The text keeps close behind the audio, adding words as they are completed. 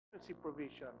emergency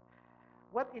provision,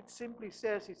 what it simply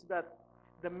says is that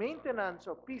the maintenance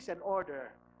of peace and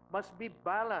order must be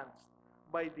balanced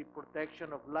by the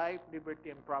protection of life, liberty,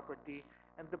 and property,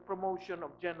 and the promotion of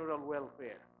general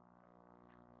welfare,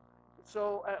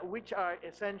 so which are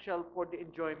essential for the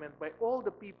enjoyment by all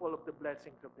the people of the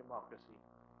blessings of democracy.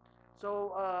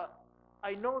 So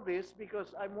I know this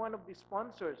because I'm one of the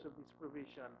sponsors of this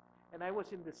provision, and I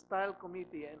was in the Style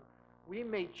Committee, and we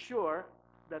made sure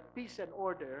that peace and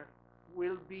order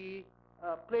will be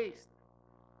placed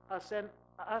as an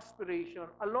aspiration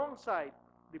alongside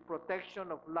the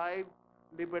protection of life,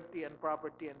 liberty, and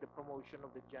property, and the promotion of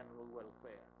the general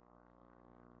welfare.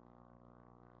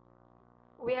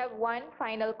 We have one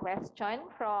final question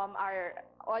from our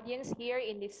audience here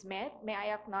in NISMED. May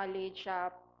I acknowledge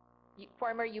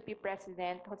former UP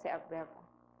President Jose Abreu.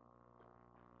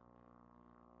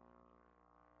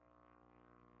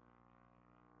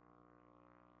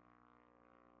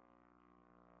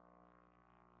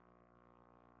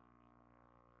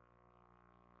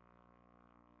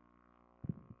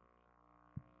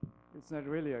 It's not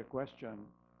really a question,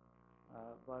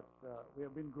 but we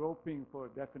have been groping for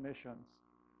definitions,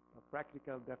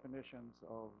 practical definitions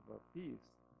of peace,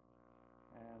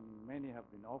 and many have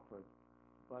been offered.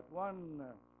 But one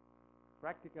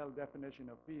practical definition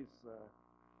of peace,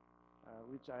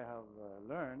 which I have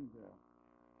learned,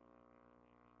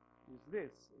 is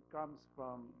this. It comes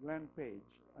from Glenn Page,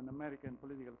 an American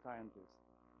political scientist.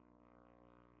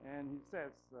 And he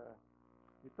says,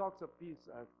 he talks of peace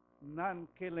as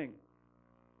non-killing.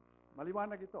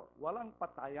 Maliwanag ito, walang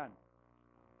patayan.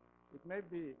 It may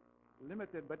be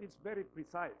limited, but it's very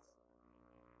precise.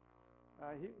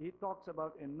 He talks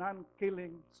about a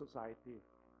non-killing society.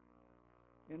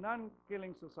 A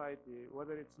non-killing society,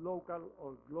 whether it's local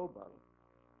or global,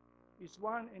 is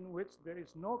one in which there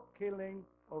is no killing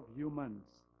of humans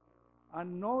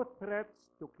and no threats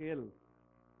to kill.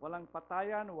 Walang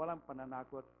patayan, walang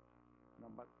pananakot na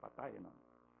magpatayan.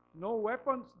 No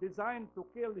weapons designed to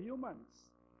kill humans,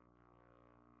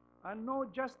 and no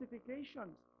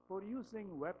justifications for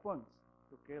using weapons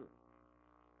to kill,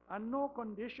 and no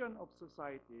condition of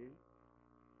society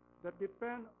that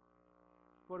depend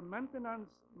for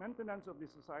maintenance of the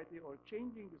society or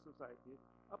changing the society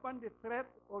upon the threat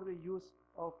or the use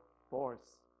of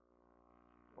force,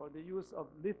 or the use of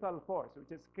lethal force,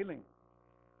 which is killing.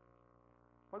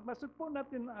 Pag masugpo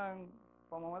natin ang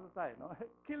pamamatay, no?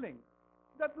 Killing,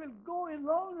 that will go a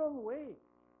long, long way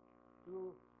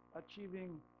to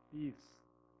achieving peace.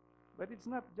 But it's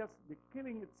not just the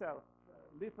killing itself,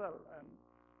 lethal and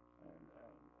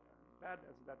bad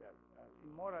as that is,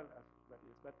 immoral as that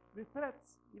is, but the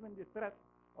threats, even the threat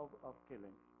of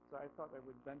killing. So I thought I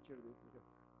would venture this because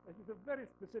this is a very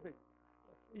specific.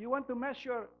 You want to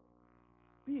measure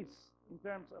peace in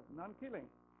terms of non-killing.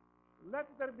 Let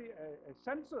there be a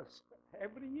census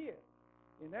every year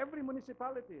in every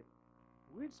municipality.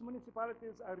 Which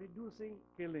municipalities are reducing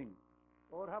killing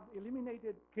or have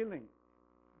eliminated killing?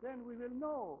 Then we will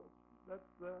know that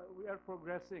we are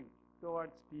progressing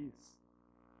towards peace.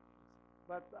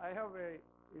 But I have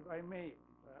if I may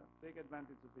take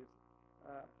advantage of this,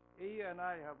 A and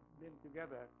I have been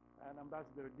together, and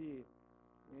Ambassador D,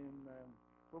 in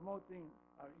promoting,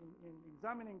 in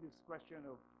examining this question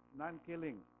of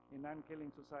non-killing in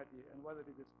non-killing society and whether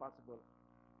it is possible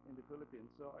in the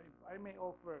Philippines. So if I may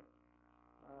offer,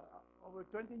 over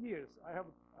 20 years, I have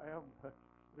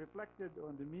reflected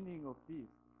on the meaning of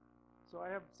peace. So I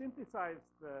have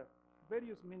synthesized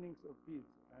various meanings of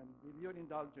peace, and with your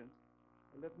indulgence,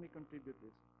 let me contribute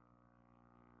this.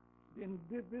 The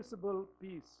indivisible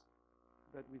peace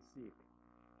that we seek.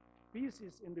 Peace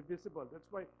is indivisible.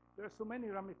 That's why there are so many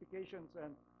ramifications,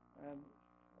 and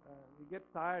we get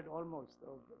tired almost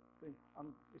of things.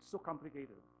 It's so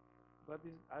complicated. But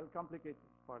I'll complicate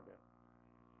it further.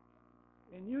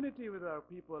 In unity with our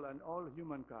people and all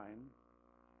humankind,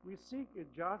 we seek a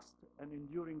just and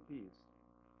enduring peace,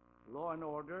 law and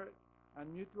order,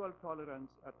 and mutual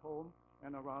tolerance at home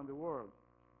and around the world.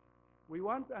 We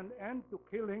want an end to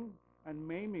killing and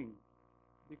maiming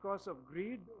because of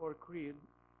greed or creed,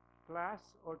 class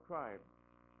or tribe,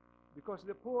 because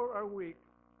the poor are weak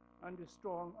and the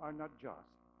strong are not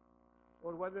just,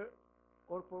 or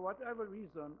for whatever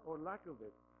reason or lack of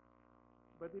it.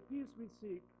 But the peace we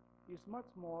seek is much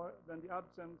more than the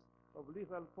absence of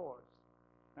lethal force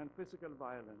and physical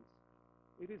violence.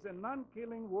 It is a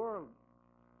non-killing world,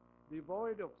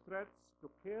 devoid of threats to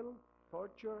kill,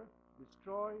 torture,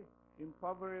 destroy,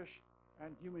 impoverish,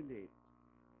 and humiliate.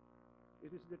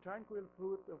 It is the tranquil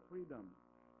fruit of freedom,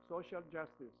 social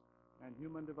justice, and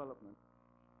human development,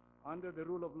 under the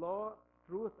rule of law,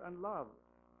 truth, and love,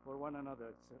 for one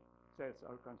another, says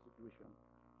our Constitution.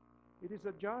 It is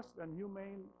a just and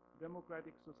humane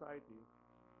democratic society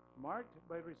marked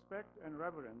by respect and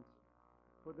reverence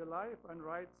for the life and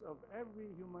rights of every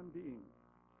human being,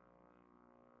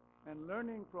 and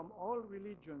learning from all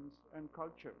religions and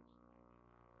cultures.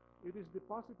 It is the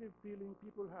positive feeling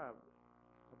people have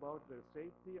about their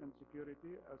safety and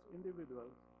security as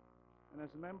individuals and as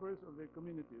members of their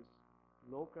communities,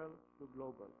 local to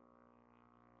global.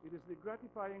 It is the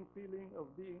gratifying feeling of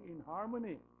being in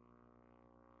harmony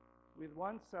with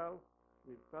oneself,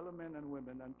 with fellow men and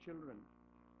women and children,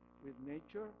 with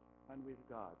nature and with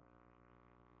God.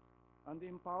 And the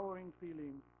empowering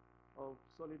feeling of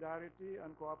solidarity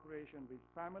and cooperation with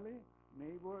family,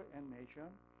 neighbor and nation,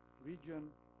 region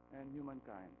and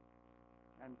humankind.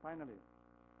 And finally,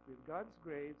 with God's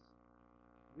grace,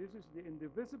 this is the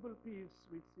indivisible peace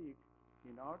we seek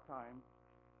in our time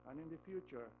and in the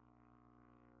future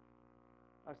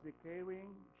as the caring,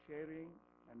 sharing,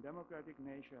 and democratic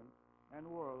nation and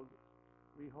world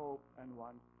we hope and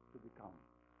want to become.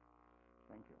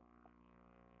 Thank you.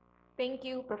 Thank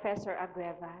you, Professor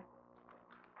Agueva.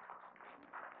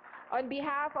 On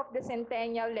behalf of the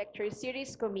Centennial Lecture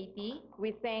Series Committee,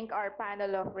 we thank our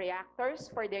panel of reactors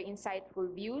for their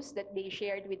insightful views that they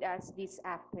shared with us this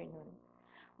afternoon.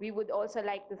 We would also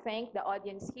like to thank the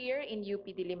audience here in UP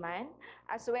Diliman,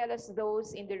 as well as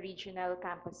those in the regional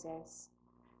campuses.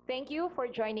 Thank you for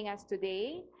joining us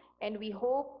today, and we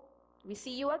hope we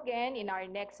see you again in our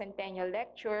next Centennial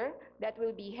Lecture that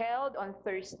will be held on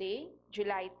Thursday,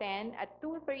 July 10 at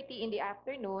 2:30 in the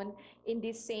afternoon in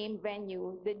this same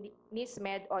venue, the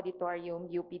NISMED Auditorium,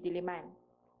 UP Diliman.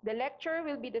 The lecture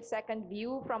will be the second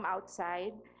view from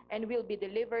outside and will be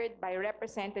delivered by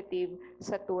Representative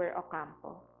Satur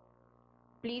Ocampo.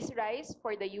 Please rise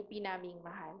for the UP Naming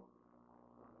Mahal.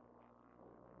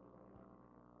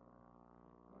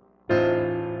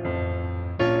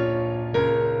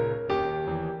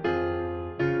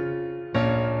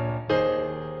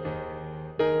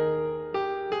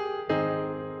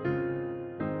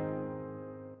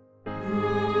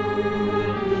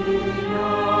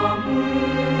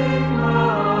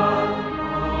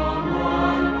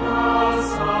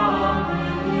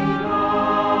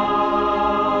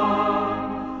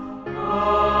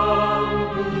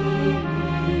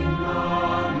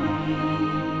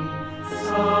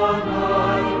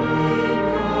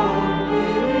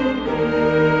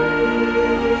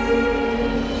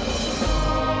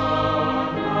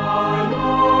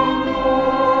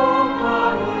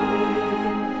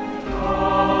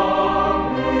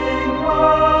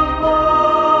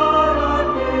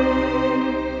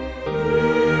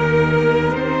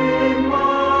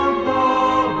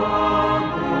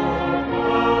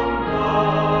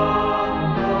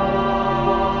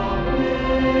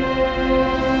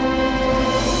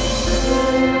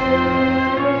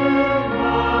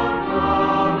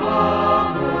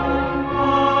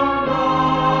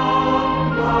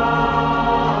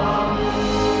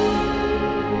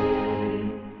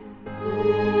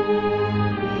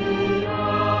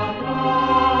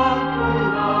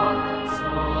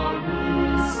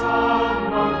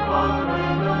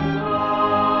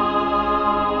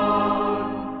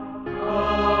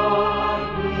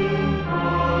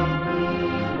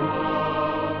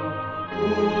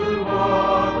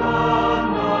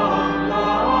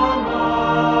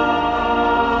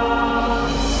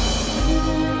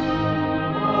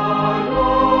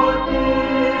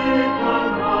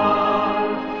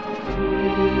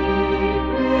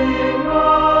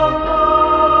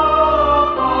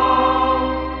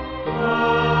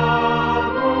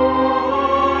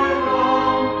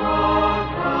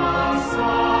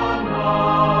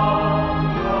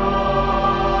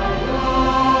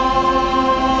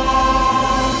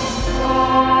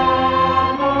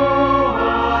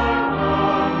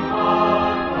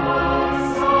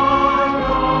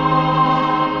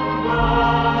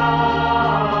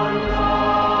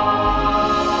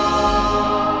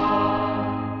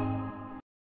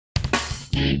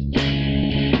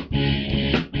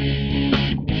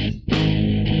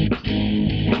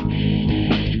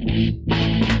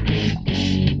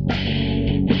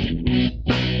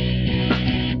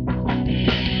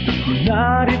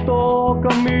 Narito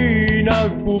kami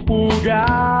nagpupugay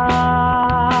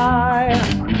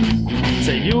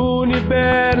sa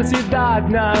universidad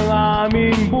ng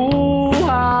aming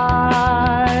buhay.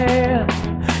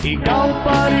 Ikaw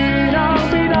pa rin ang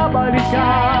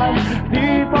binabalikan,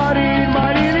 di pa rin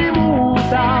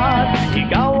malilimutan.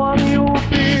 Ikaw ang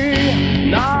UP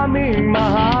naming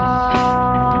mahal.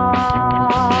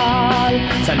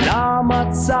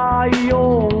 Salamat sa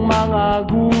iyong mga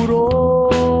guro.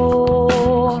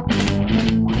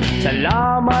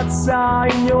 Salamat sa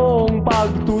inyong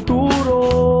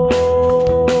pagtuturo.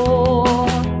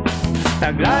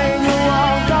 Taglay niyo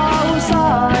ang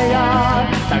kahusayan,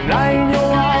 taglay niyo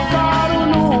ang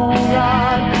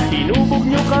karunungan, inubog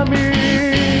niyo kami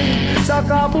sa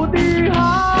kabutihan.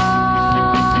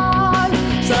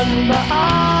 Sandaan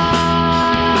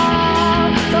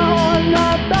taon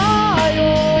na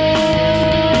tayo,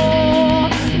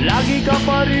 lagi ka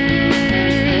pa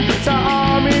rin sa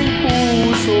aming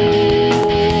puso,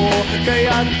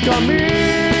 kaya't kami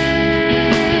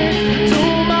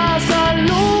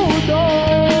sumasaludo.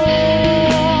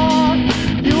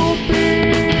 UP,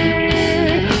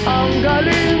 ang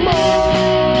galing mo.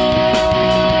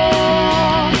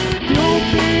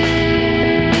 UP,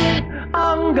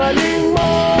 ang galing mo.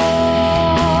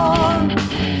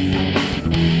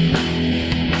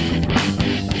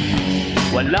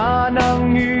 Wala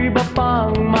nang iba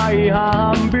pang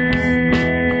maihahambing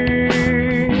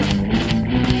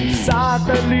sa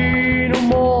talino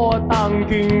mo at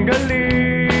angking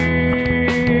galing.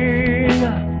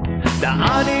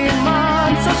 Daanin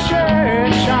man sa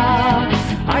siyensya,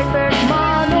 high-tech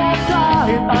man o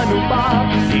kahit ano pa,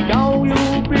 ikaw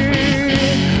UP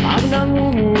ang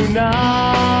nangunguna.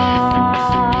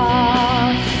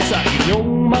 Sa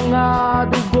inyong mga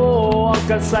dugo ang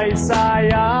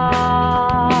kasaysayan,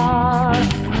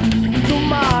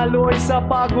 dumaloy sa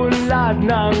pagunlad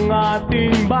ng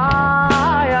ating bayan.